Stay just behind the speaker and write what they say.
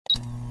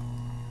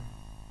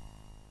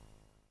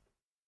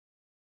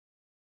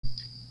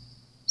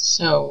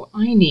So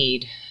I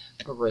need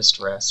a wrist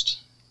rest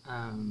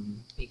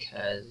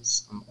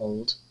because I'm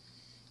old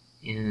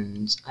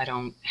and I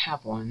don't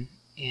have one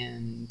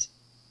and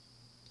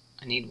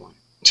I need one.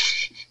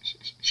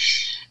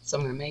 So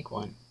I'm going to make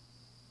one.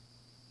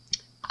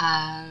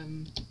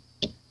 And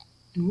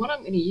what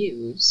I'm going to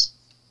use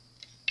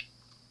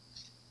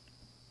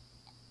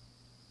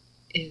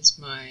is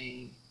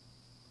my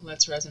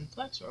Let's Resin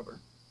Flex Rubber.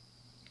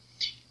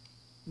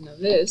 Now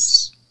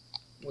this,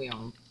 we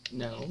all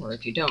know, or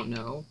if you don't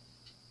know,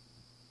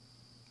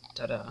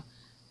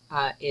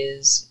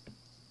 is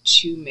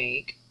to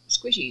make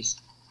squishies.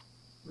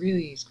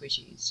 Really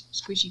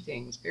squishy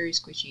things, very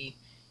squishy,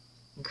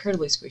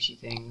 incredibly squishy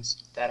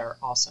things that are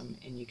awesome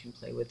and you can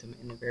play with them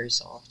and they're very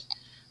soft.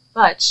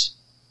 But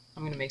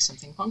I'm going to make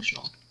something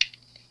functional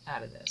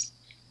out of this.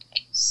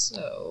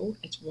 So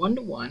it's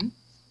 1-to-1,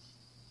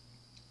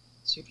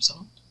 super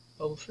soft,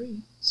 bubble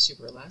free,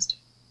 super elastic,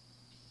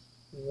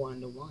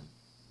 1-to-1.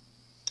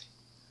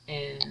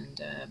 And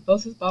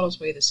both of the bottles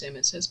weigh the same.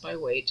 It says by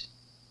weight.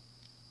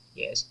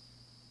 Yes.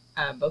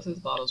 Both of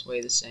the bottles weigh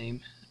the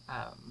same.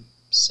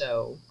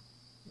 So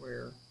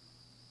we're,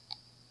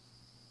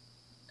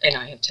 and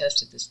I have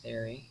tested this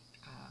theory.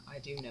 I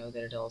do know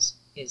that it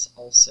is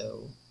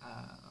also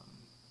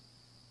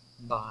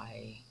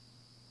by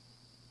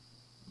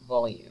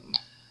volume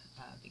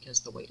because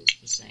the weight is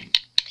the same.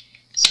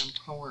 So I'm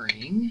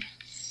pouring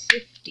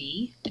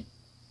 50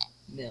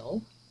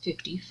 mil,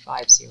 50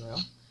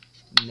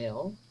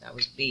 mil, that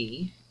was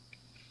B,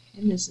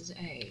 and this is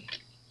A.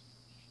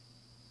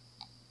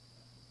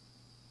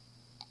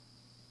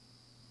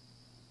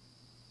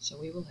 So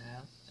we will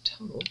have a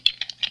total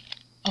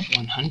of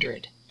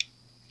 100.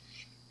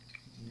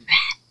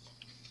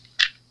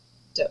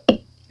 So,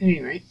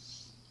 anyway,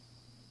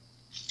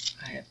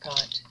 I have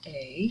got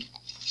a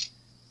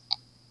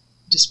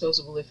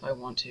disposable, if I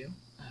want to,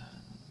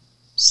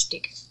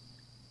 stick.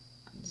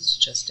 This is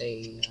just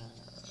a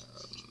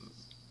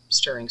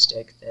stirring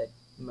stick that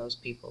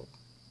most people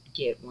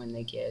get when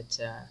they get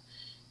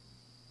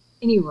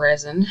any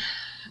resin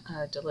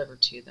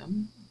delivered to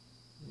them.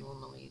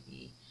 Normally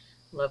the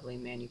lovely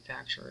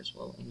manufacturers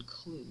will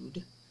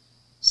include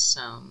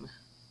some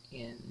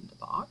in the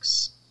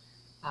box,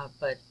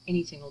 but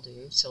anything will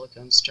do.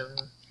 Silicone stir.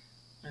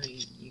 I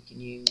mean, you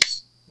can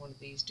use one of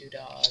these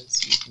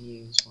doodads, you can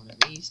use one of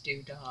these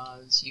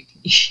doodads, you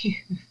can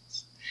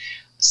use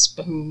a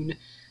spoon,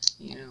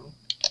 you know,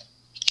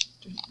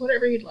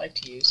 whatever you'd like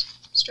to use.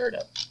 Stir it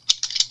up.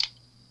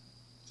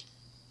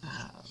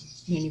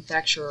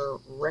 Manufacturer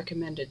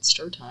recommended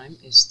stir time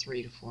is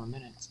 3 to 4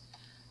 minutes.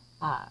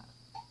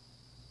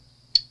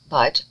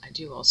 But I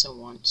do also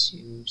want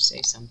to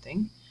say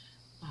something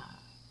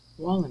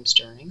while I'm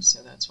stirring,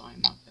 so that's why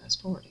I'm not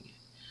fast forwarding it.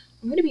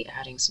 I'm going to be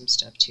adding some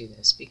stuff to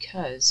this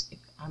because if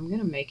I'm going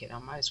to make it, I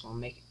might as well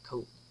make it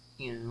cool,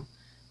 you know,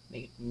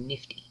 make it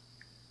nifty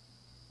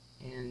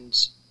and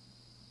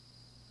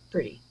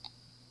pretty.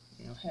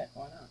 You know, heck,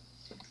 why not?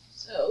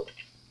 So,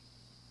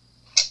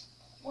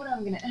 what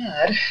I'm going to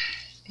add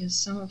is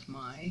some of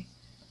my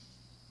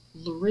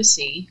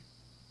Larissi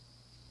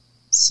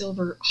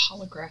silver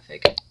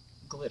holographic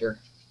glitter.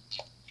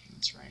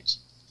 That's right.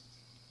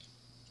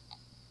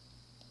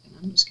 And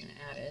I'm just going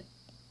to add it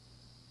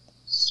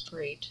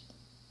straight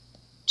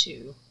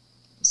to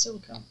the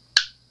silicone.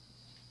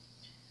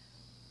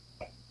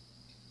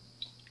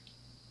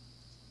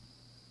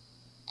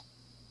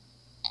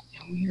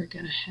 And we are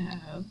going to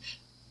have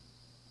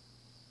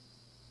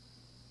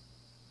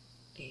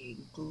a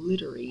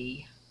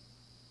glittery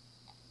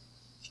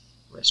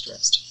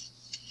rest,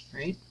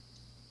 right?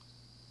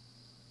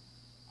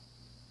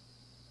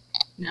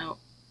 Now,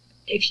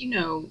 if you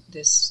know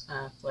this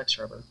flex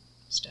rubber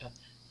stuff,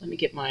 let me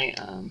get my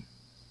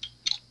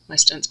my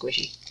stunt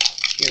squishy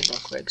here real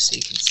quick so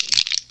you can see.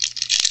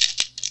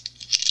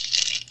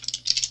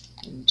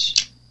 And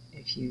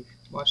if you've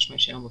watched my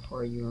channel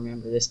before, you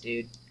remember this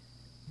dude.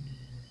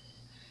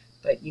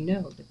 But you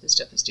know that this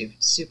stuff is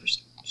super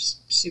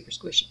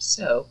squishy.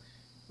 So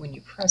when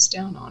you press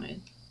down on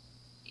it,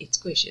 it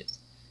squishes.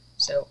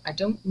 So I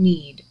don't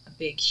need a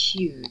big,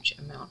 huge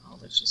amount. Oh,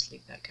 let's just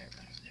leave that guy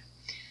right over there.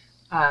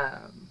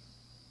 I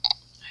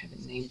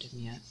haven't named him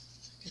yet.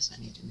 I guess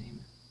I need to name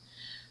him.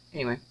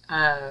 Anyway,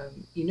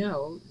 you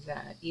know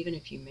that even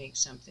if you make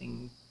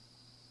something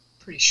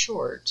pretty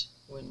short,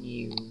 when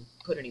you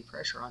put any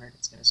pressure on it,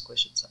 it's going to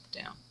squish itself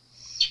down.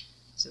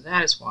 So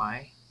that is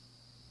why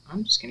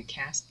I'm just going to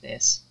cast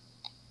this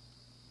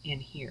in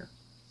here.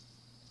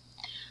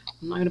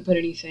 I'm not going to put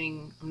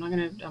anything. I'm not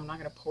going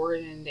to pour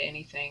it into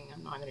anything.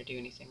 I'm not going to do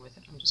anything with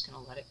it. I'm just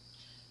going to let it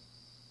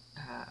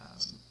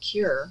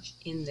cure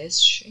in this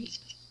shape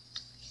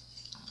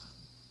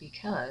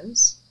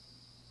because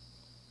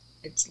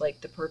it's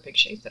like the perfect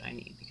shape that I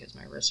need because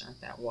my wrists aren't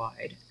that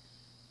wide.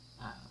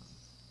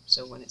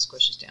 So when it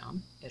squishes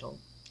down, it'll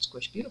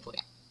squish beautifully.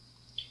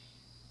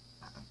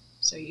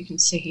 So you can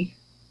see,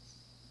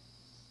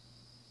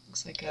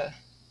 looks like a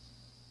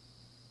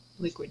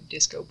liquid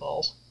disco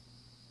ball.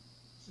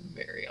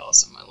 Very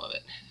awesome. I love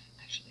it.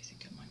 Actually, I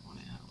think I might want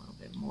to add a little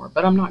bit more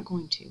but I'm not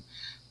going to.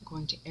 I'm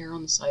going to err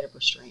on the side of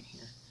restraint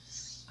here.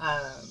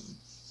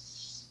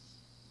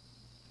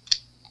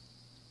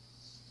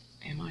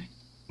 Am I?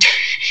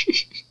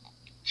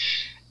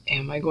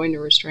 Am I going to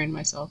restrain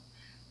myself?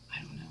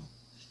 I don't know.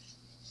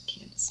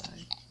 Can't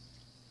decide.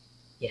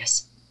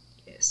 Yes.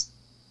 Yes.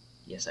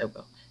 Yes, I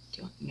will.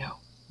 No.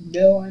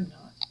 No, I'm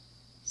not.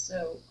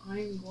 So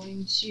I'm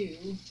going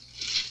to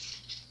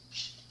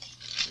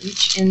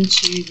reach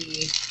into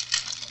the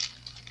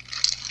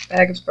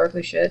bag of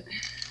sparkly shit,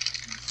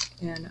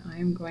 and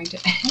I'm going to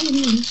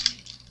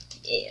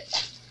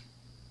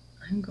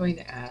I'm going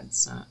to add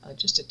some,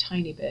 just a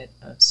tiny bit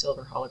of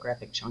silver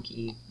holographic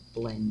chunky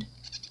blend.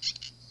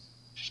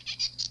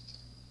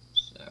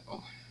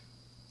 So,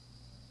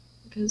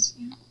 because,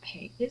 you know,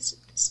 hey, this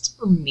is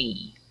for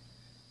me.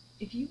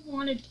 If you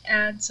wanted to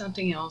add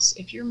something else,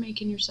 if you're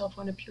making yourself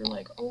one up, you're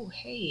like, oh,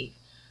 hey,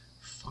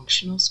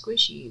 functional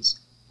squishies,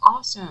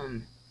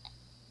 awesome.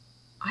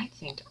 I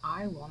think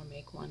I want to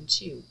make one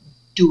too.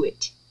 Do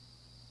it.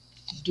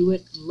 Do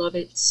it, love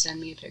it, send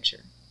me a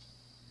picture.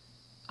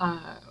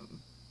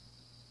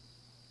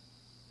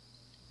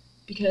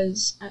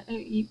 Because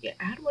you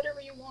add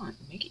whatever you want,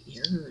 make it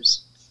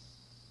yours.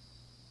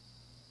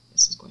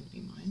 This is going to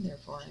be mine,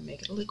 therefore I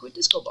make it a liquid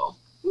disco ball.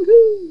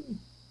 Woohoo!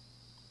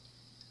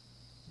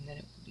 And then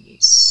it will be a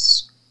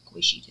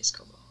squishy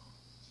disco ball.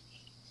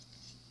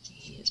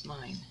 He is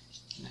mine,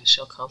 and I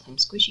shall call him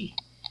Squishy,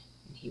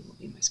 and he will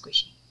be my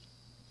squishy.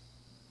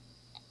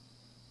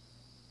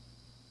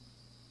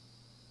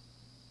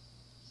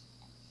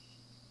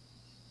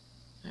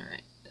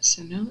 Alright,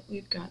 so now that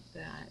we've got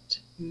that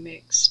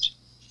mixed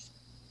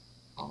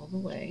all the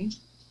way,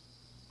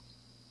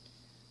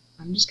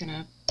 I'm just going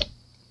to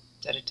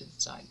set it to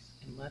the side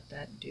and let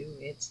that do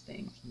its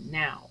thing.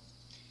 Now,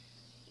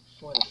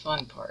 for the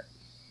fun part,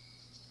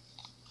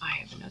 I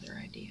have another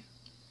idea.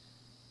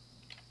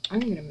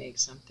 I'm going to make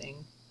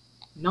something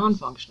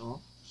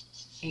non-functional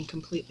and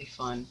completely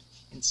fun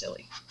and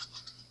silly.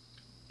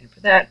 And for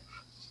that,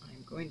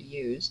 I'm going to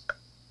use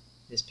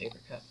this paper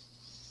cup,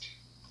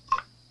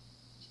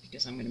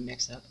 because I'm going to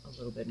mix up a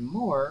little bit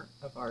more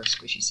of our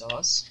squishy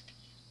sauce.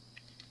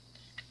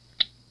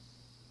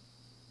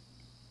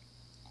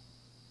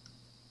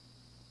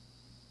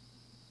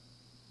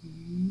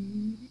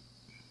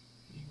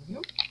 Here we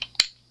go.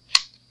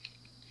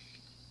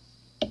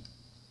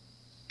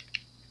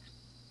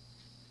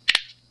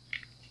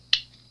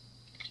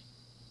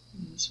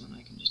 And this one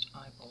I can just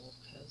eyeball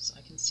because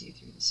I can see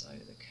through the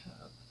side of the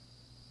cup.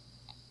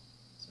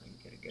 So I can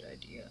get a good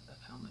idea of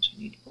how much I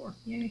need to pour.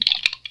 Yay!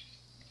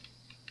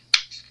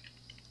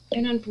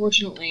 And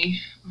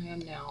unfortunately, I am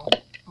now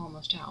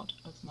almost out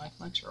of my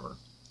flex rubber.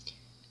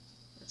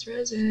 Let's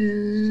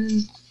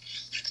resin.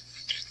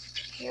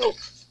 Help!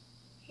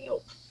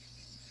 Help!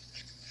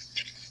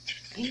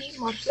 I need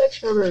more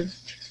flex rubber.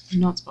 I'm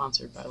not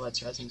sponsored by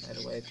Let's Resin, by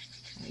the way.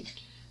 I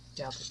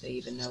doubt that they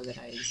even know that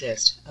I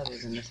exist, other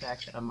than the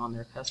fact that I'm on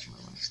their customer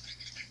list.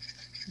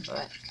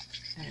 But,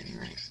 at any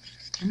rate,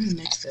 I'm going to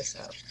mix this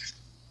up.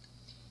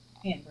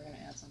 And we're going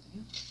to add something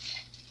else.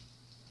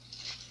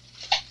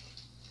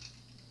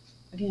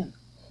 Again,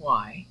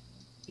 why?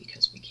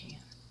 Because we can.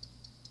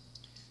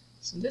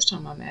 So this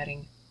time I'm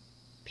adding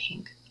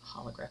pink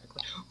holographic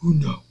light. Oh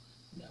no!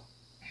 No,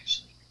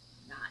 actually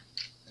not.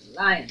 I'm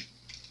lying.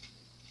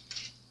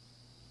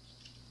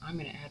 I'm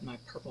going to add my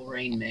Purple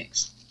Rain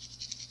mix.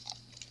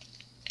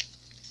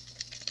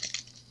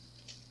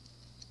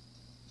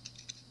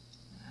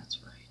 That's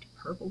right,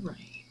 Purple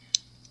Rain.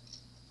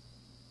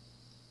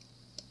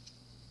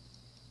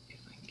 If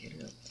I can get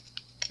it up.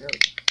 There we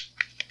go.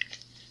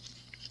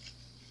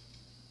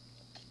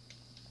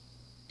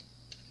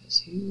 Because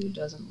who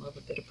doesn't love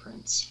a bit of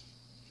Prince?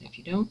 And if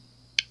you don't,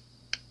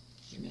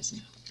 you're missing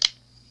out.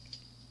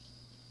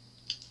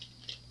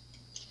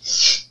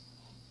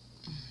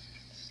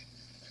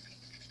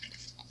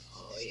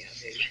 Oh yeah,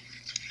 baby.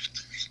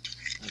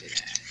 Look at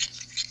that.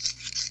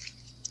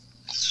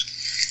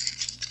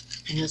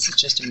 And this is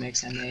just a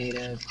mix I made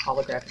of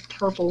holographic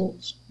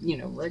purples, you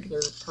know,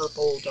 regular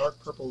purple, dark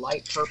purple,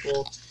 light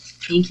purple,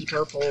 inky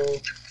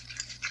purple,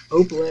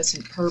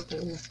 opalescent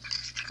purple,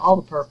 all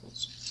the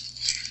purples.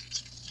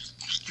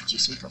 Get you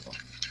some purple.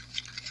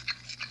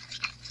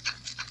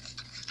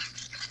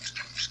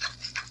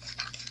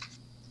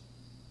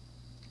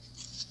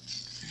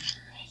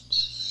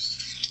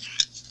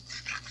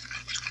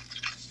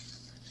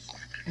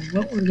 And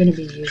what we're going to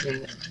be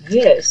using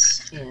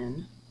this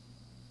in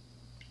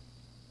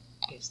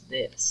is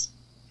this.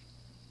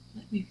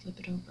 Let me flip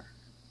it over.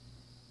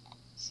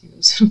 See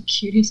those little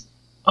cuties?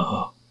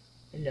 Oh,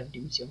 I love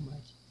them so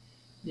much.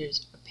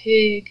 There's a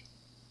pig,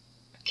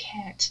 a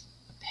cat,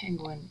 a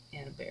penguin,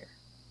 and a bear.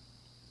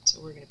 So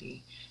we're going to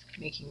be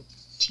making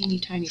teeny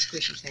tiny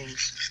squishy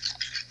things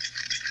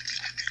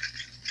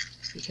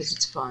because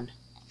it's fun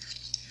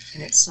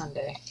and it's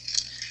Sunday.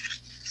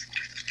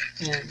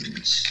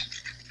 And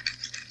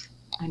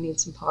I need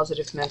some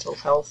positive mental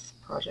health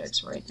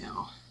projects right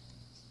now.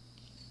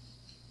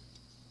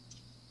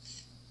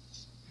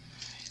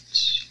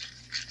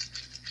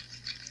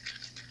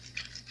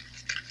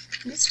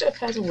 This stuff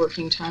has a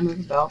working time of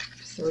about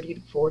 30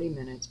 to 40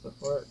 minutes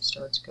before it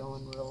starts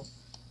going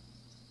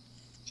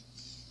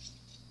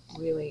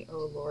really,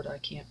 oh Lord, I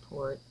can't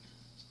pour it.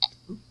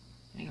 Oop,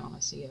 hang on, I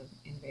see an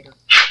invader.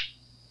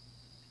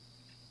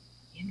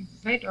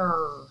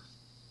 Invader!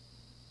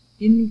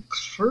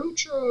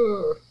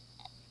 Encroacher!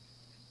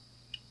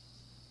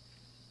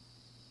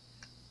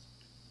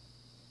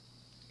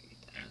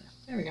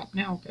 There we go,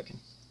 now we're cooking.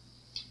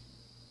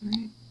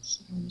 Alright,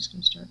 so we're just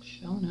going to start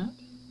filling up.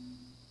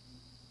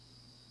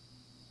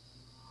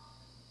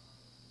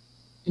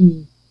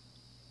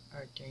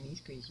 Our tiny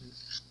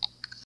squeezies.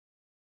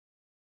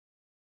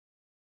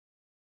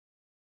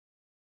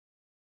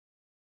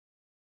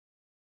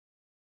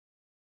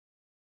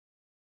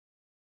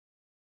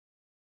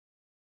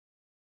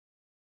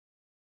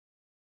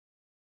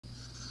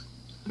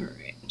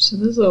 Alright, so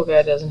this little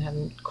guy doesn't have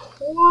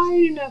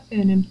quite enough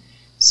in him.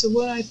 So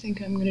what I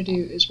think I'm going to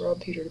do is rob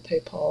Peter to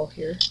pay Paul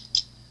here.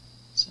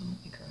 So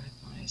let me grab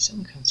my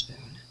silicone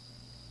spoon.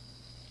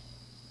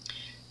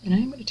 And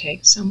I'm going to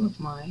take some of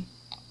my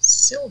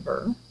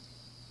silver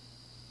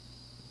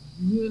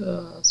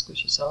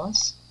squishy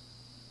sauce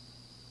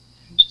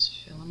and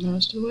just fill them the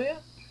rest of the way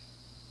up.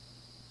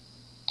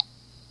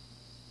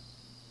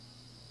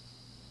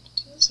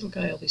 So this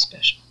little guy will be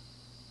special.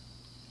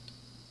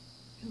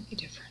 He'll be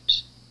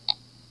different.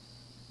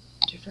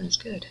 Different is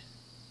good.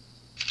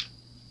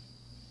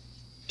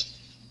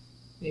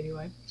 Baby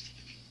wipe.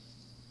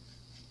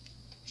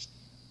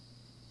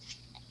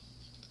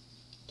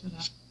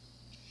 Ta-da.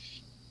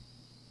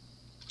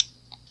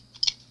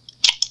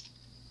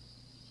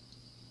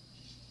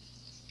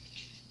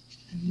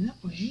 And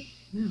that way,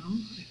 now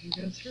I can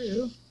go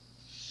through,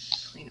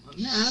 clean up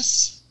my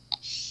mess,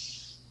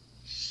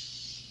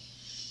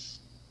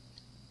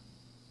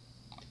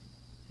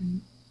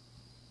 and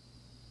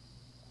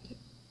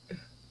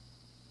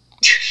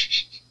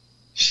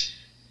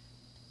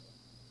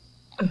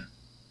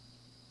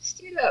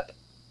stand up.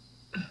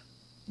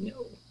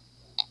 No,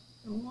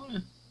 don't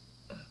wanna.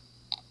 All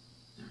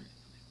right,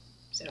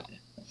 sit over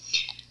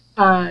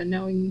there.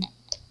 Now we can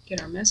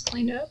get our mess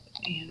cleaned up,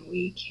 and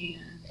we can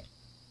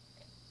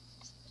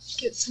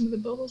get some of the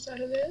bubbles out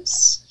of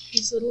this.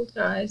 These little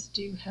guys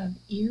do have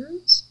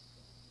ears,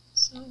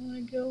 so I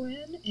want to go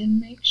in and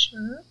make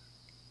sure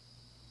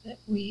that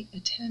we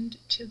attend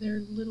to their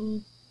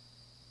little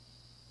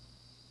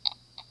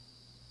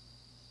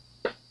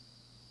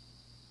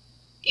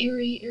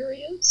eary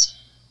areas.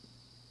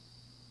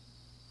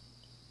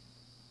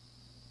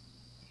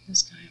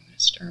 This guy, I'm going to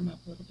stir him up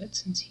a little bit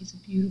since he's a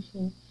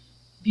beautiful,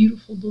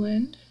 beautiful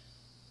blend.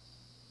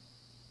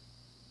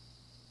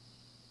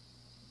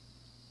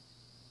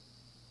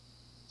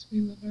 So we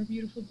love our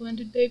beautiful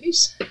blended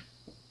babies.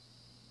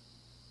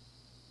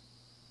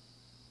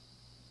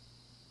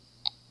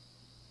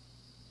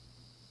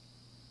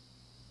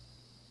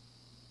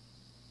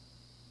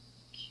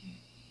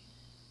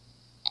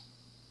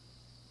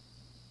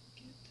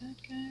 That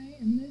guy,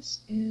 and this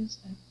is,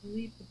 I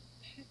believe, the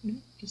pig.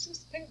 No, is this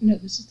the pig? No,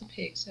 this is the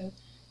pig. So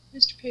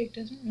Mr. Pig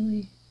doesn't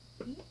really.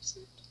 Is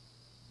it?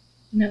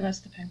 No, that's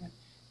the penguin.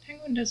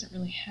 Penguin doesn't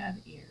really have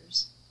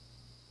ears,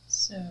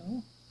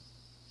 so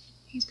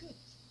he's good.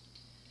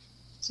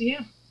 So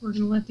yeah, we're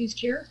gonna let these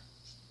cure.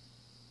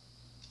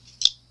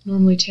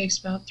 Normally takes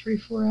about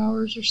 3-4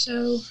 hours or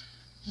so.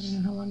 I don't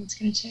know how long it's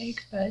gonna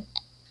take, but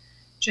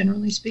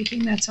generally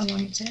speaking, that's how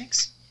long it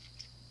takes.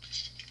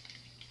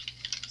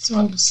 So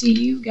I will see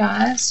you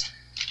guys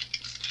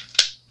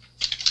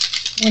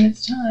when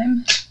it's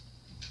time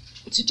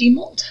to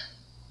demold.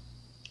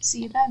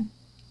 See you then.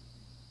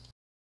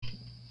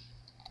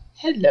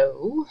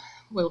 Hello,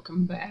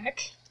 welcome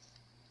back.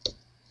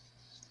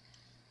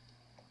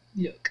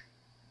 Look.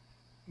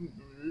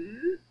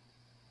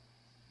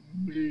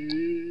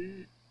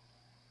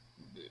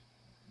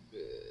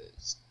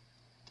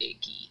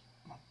 Sticky.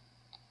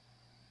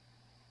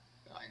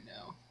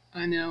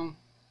 I know.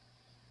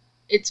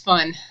 It's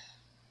fun.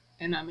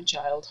 And I'm a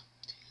child.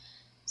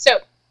 So,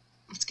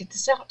 let's get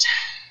this out.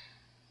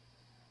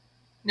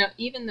 Now,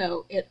 even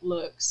though it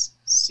looks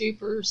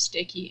super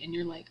sticky and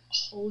you're like,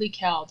 holy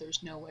cow,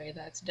 there's no way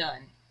that's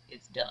done,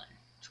 it's done.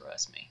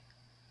 Trust me.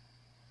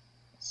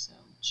 So,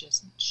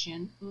 just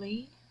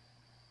gently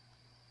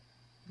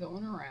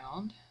going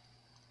around.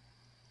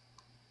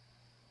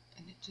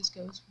 And it just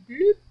goes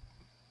bloop.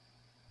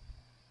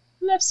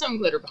 Left some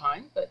glitter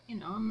behind, but you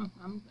know, I'm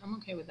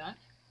okay with that.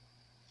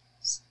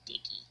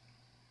 Sticky.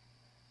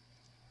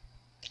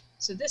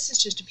 So this is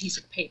just a piece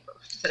of paper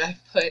that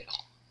I've put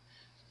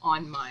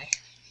on my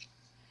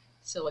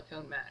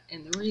silicone mat.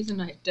 And the reason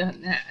I've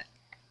done that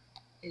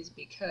is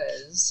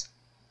because,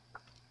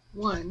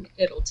 one,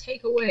 it'll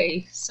take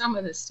away some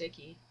of the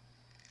sticky.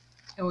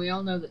 And we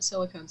all know that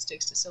silicone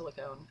sticks to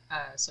silicone.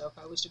 So if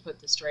I was to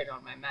put this straight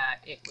on my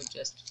mat, it would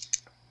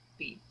just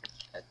be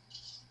a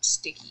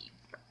sticky,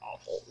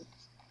 awful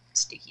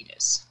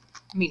stickiness.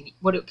 I mean,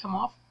 would it come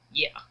off?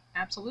 Yeah,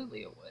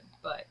 absolutely it would.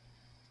 But,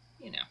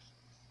 you know.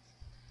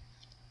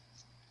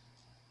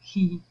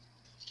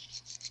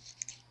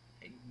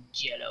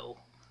 Jello.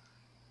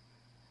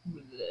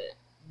 Blech.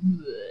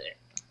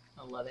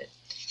 love it.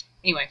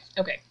 Anyway,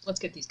 okay, let's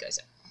get these guys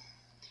up.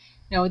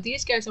 Now with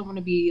these guys I want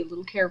to be a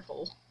little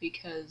careful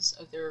because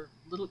of their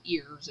little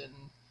ears and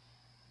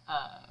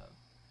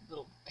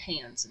little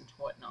hands and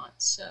whatnot.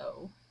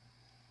 So,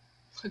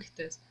 look at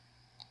this.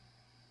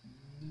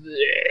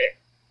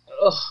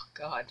 Oh,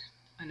 God.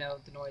 I know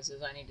the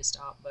noises, I need to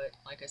stop, but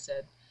like I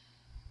said,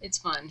 it's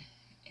fun,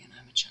 and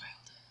I'm a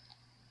child.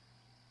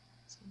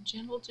 So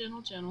gentle,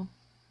 gentle, gentle.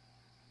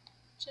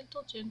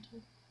 Gentle,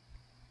 gentle.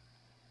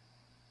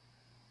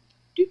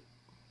 Doop.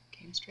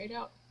 Came straight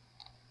out.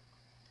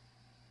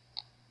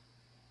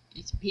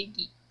 It's a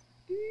piggy.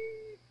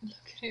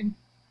 Look at him.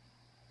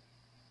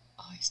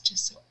 Oh, he's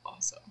just so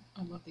awesome.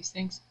 I love these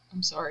things.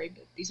 I'm sorry,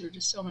 but these are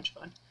just so much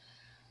fun.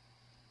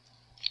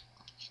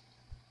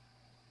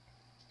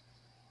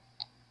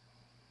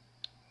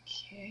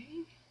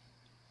 Okay.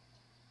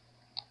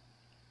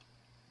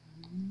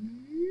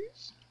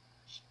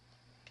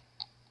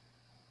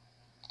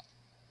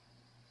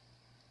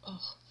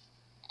 Oh.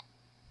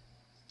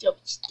 So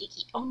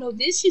sticky. Oh no,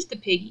 this is the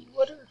piggy.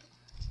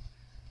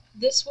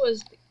 This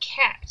was the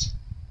cat.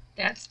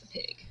 That's the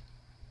pig.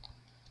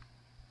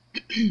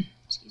 Excuse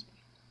me.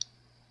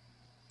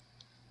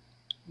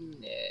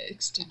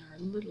 Next in our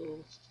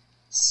little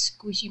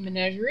squishy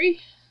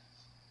menagerie,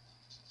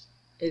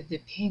 the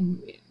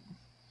penguin.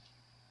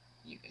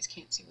 You guys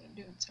can't see what I'm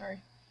doing,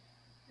 sorry.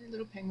 A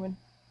little penguin.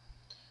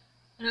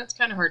 I know it's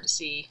kind of hard to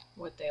see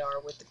what they are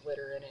with the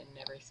glitter in it and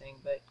everything,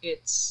 but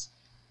it's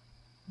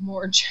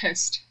more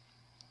just,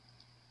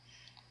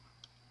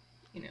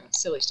 you know,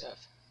 silly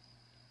stuff.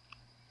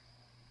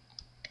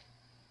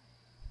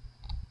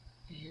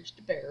 And here's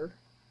the bear.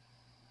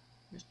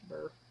 Mr.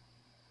 Burr.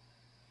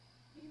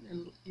 And their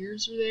little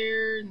ears are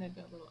there, and they've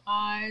got little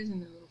eyes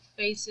and their little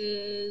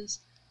faces.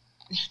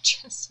 They're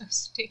just so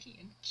sticky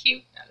and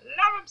cute. I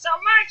love them so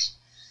much!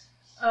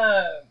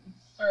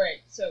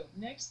 Alright, so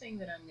next thing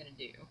that I'm going to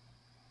do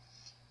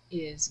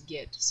is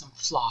get some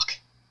flock.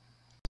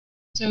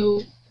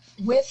 So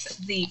with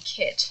the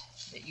kit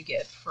that you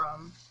get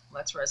from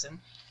Let's Resin,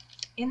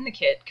 in the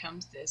kit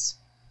comes this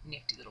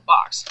nifty little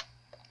box.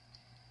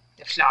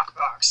 The flock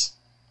box.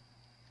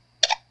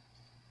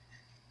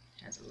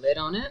 Has a lid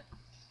on it.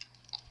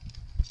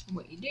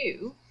 What you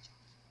do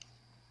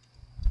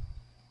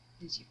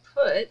is you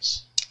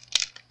put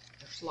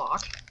the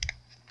flock,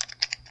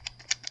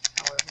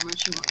 however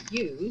much you want to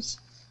use,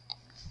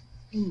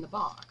 in the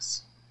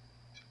box,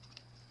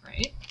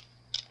 right?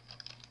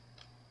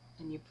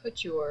 And you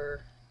put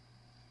your,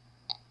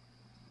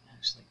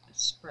 actually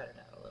let's spread it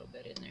out a little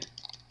bit in there.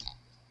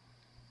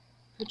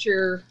 Put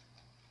your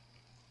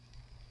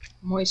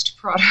moist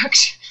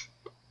product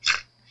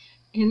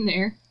in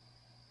there.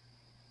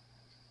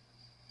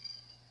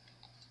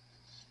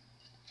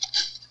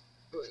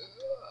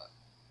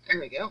 There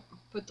we go.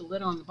 Put the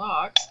lid on the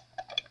box.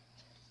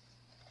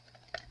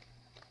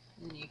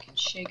 And then you can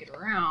shake it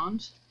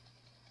around.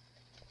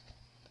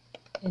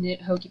 And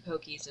it hokey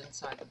pokeys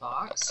inside the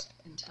box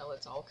until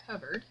it's all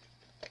covered.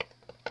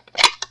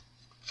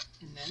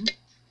 And then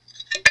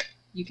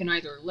you can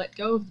either let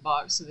go of the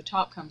box so the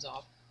top comes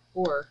off,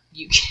 or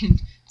you can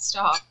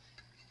stop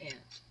and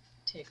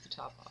take the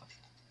top off.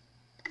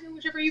 You know,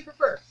 whichever you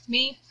prefer.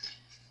 Me,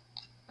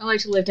 I like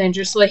to live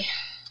dangerously.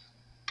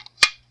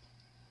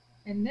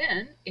 And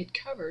then it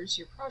covers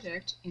your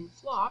project in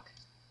flock.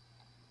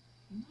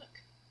 And look,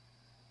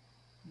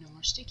 no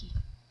more sticky.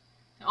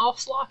 Now, all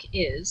flock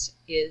is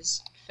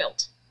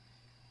felt.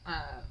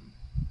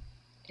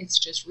 It's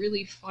just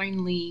really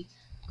finely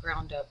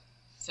ground up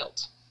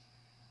felt.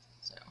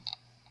 So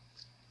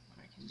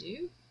what I can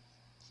do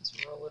is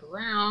roll it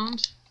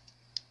around,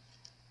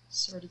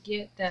 sort of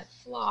get that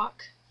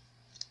flock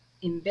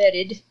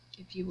embedded,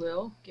 if you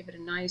will. Give it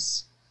a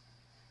nice,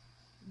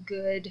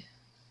 good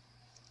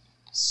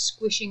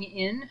squishing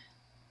in.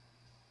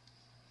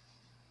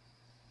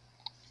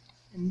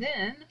 And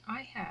then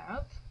I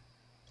have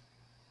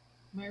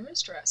my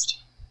wrist rest.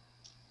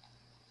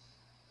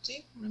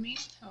 See what I mean?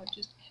 How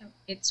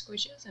it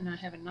squishes, and I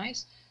have a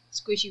nice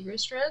squishy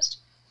wrist rest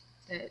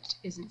that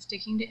isn't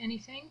sticking to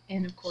anything.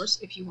 And of course,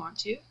 if you want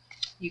to,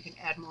 you can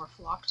add more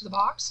flock to the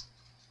box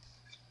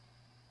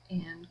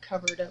and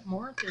cover it up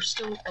more. There's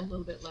still a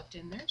little bit left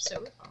in there,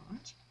 so if I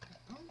want,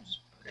 I'll just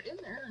put it in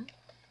there and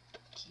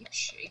keep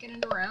shaking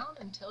it around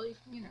until you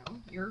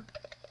know you're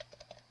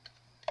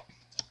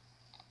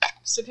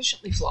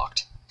sufficiently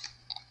flocked.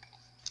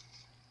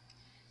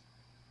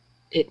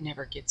 It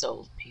never gets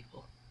old,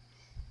 people.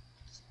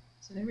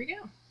 So there we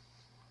go.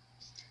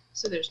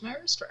 So there's my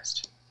wrist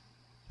rest.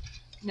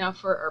 Now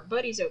for our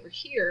buddies over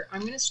here,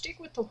 I'm going to stick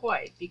with the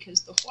white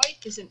because the white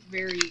isn't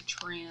very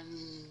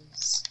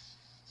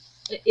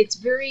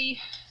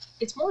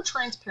it's more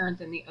transparent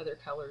than the other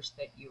colors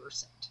that you were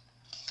sent.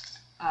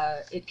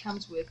 It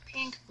comes with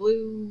pink,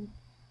 blue,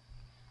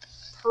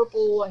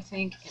 purple, I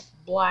think, and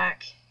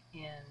black,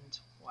 and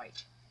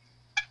white.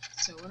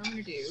 So what I'm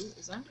going to do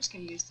is I'm just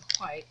going to use the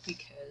white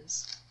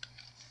because,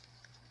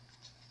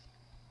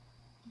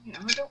 you know,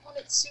 I don't want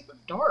it super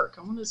dark.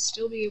 I want to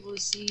still be able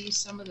to see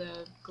some of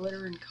the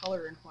glitter and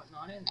color and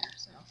whatnot in there.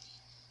 So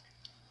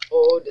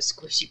Oh, the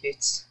squishy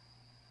bits.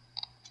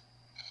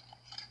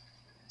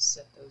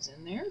 Set those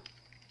in there.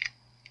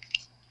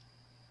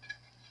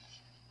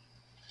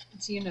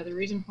 And see, another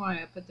reason why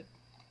I put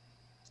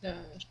the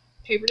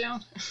paper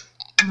down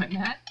on my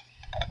mat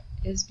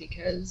is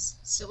because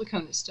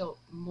silicone is still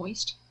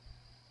moist,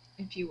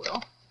 if you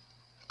will,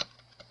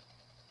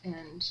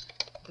 and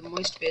the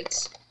moist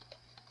bits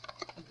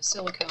of the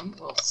silicone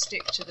will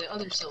stick to the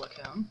other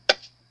silicone,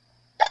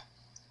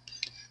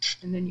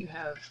 and then you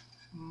have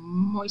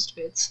moist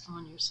bits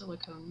on your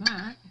silicone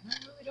mat, and I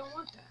really don't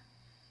want that.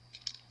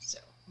 So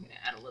I'm going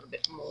to add a little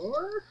bit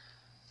more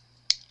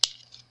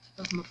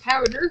of my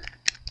powder,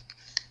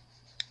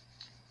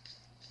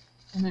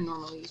 and I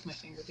normally use my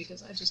finger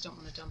because I just don't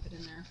want to dump it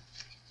in there.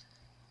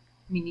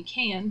 I mean, you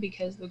can,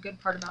 because the good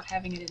part about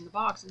having it in the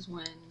box is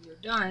when you're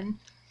done,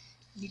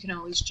 you can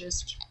always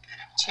just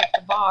check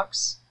the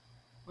box,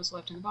 what's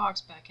left in the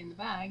box, back in the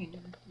bag, and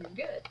you're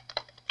good.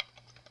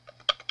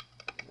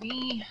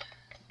 Me,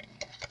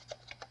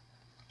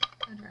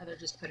 I'd rather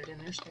just put it in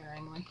there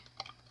sparingly.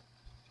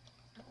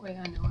 That way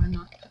I know I'm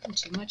not putting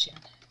too much in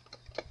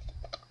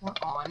or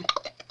on.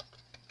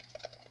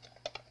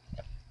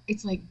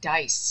 It's like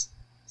dice.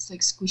 It's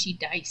like squishy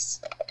dice.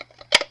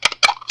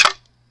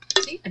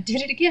 See, I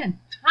did it again.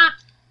 Ha!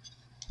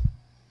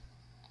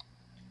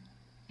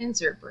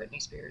 Insert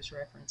Britney Spears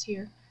reference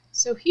here.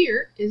 So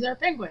here is our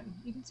penguin.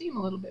 You can see him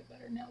a little bit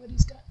better now that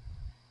he's got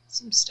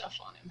some stuff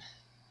on him.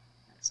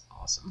 That's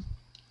awesome.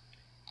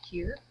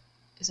 Here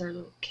is our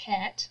little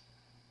cat.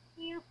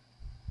 Yeah.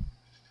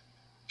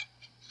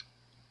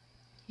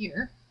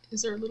 Here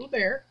is our little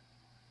bear.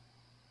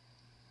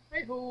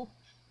 Right-ho.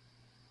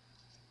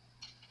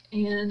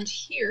 And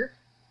here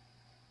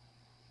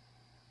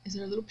is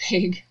our little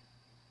pig.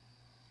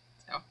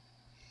 So,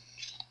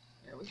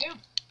 there we go.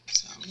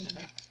 So I'm going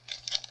to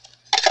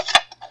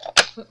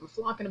put my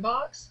flock in a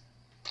box,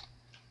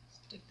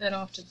 stick that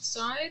off to the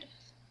side.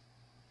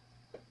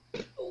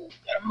 Oh,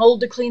 got a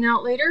mold to clean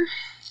out later.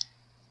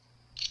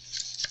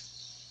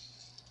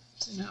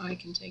 So now I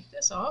can take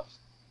this off.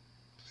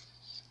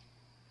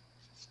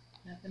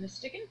 Nothing is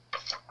sticking.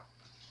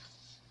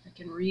 I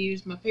can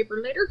reuse my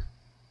paper later.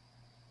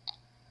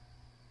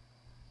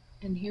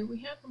 And here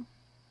we have them.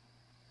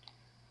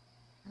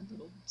 Our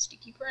little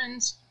sticky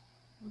friends.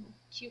 Little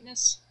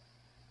cuteness.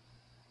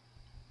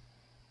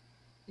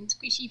 In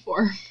squishy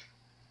form.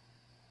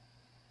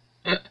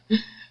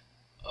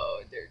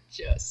 Oh, they're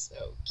just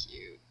so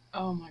cute.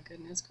 Oh my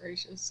goodness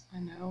gracious. I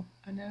know,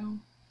 I know.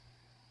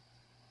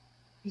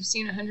 You've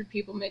seen 100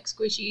 people make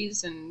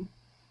squishies, and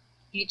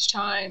each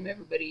time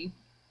everybody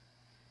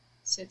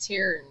sits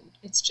here and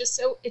it's just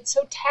so, it's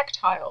so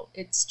tactile.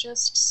 It's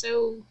just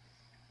so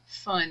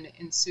fun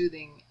and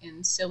soothing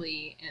and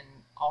silly and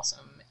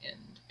awesome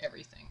and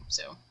everything.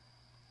 So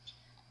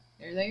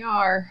there they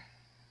are.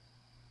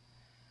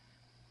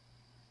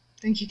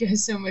 Thank you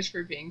guys so much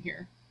for being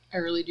here. I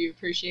really do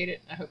appreciate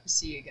it. I hope to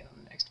see you again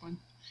on the next one.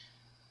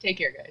 Take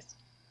care, guys.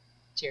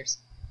 Cheers.